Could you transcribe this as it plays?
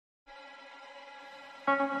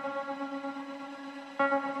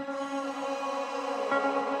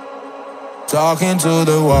Talking to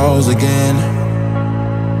the walls again,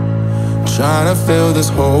 trying to fill this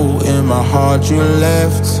hole in my heart you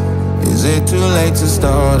left. Is it too late to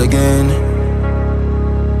start again?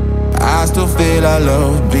 I still feel our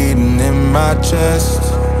love beating in my chest.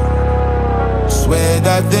 Swear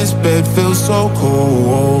that this bed feels so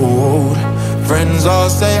cold. Friends all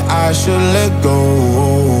say I should let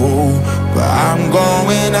go, but I'm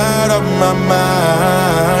going out of my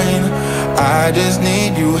mind. I just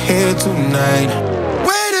need you here tonight.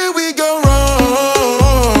 Where did we go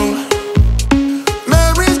wrong?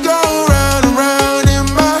 Memories go round and round in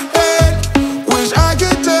my head. Wish I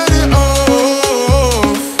could turn it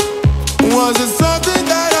off. Was it something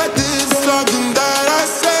that I did, something that I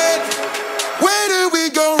said? Where did we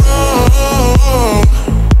go wrong?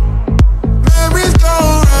 Memories go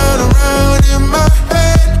round and round in my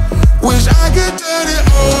head. Wish I could turn it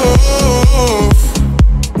off.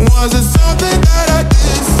 Was it something that I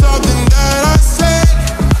did, something that I said?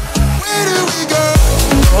 Where did we go?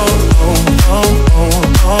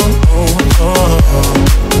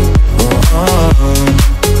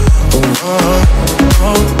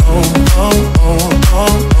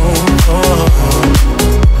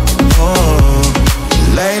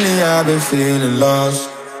 Lately I've been feeling lost.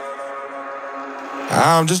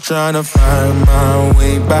 I'm just trying to find my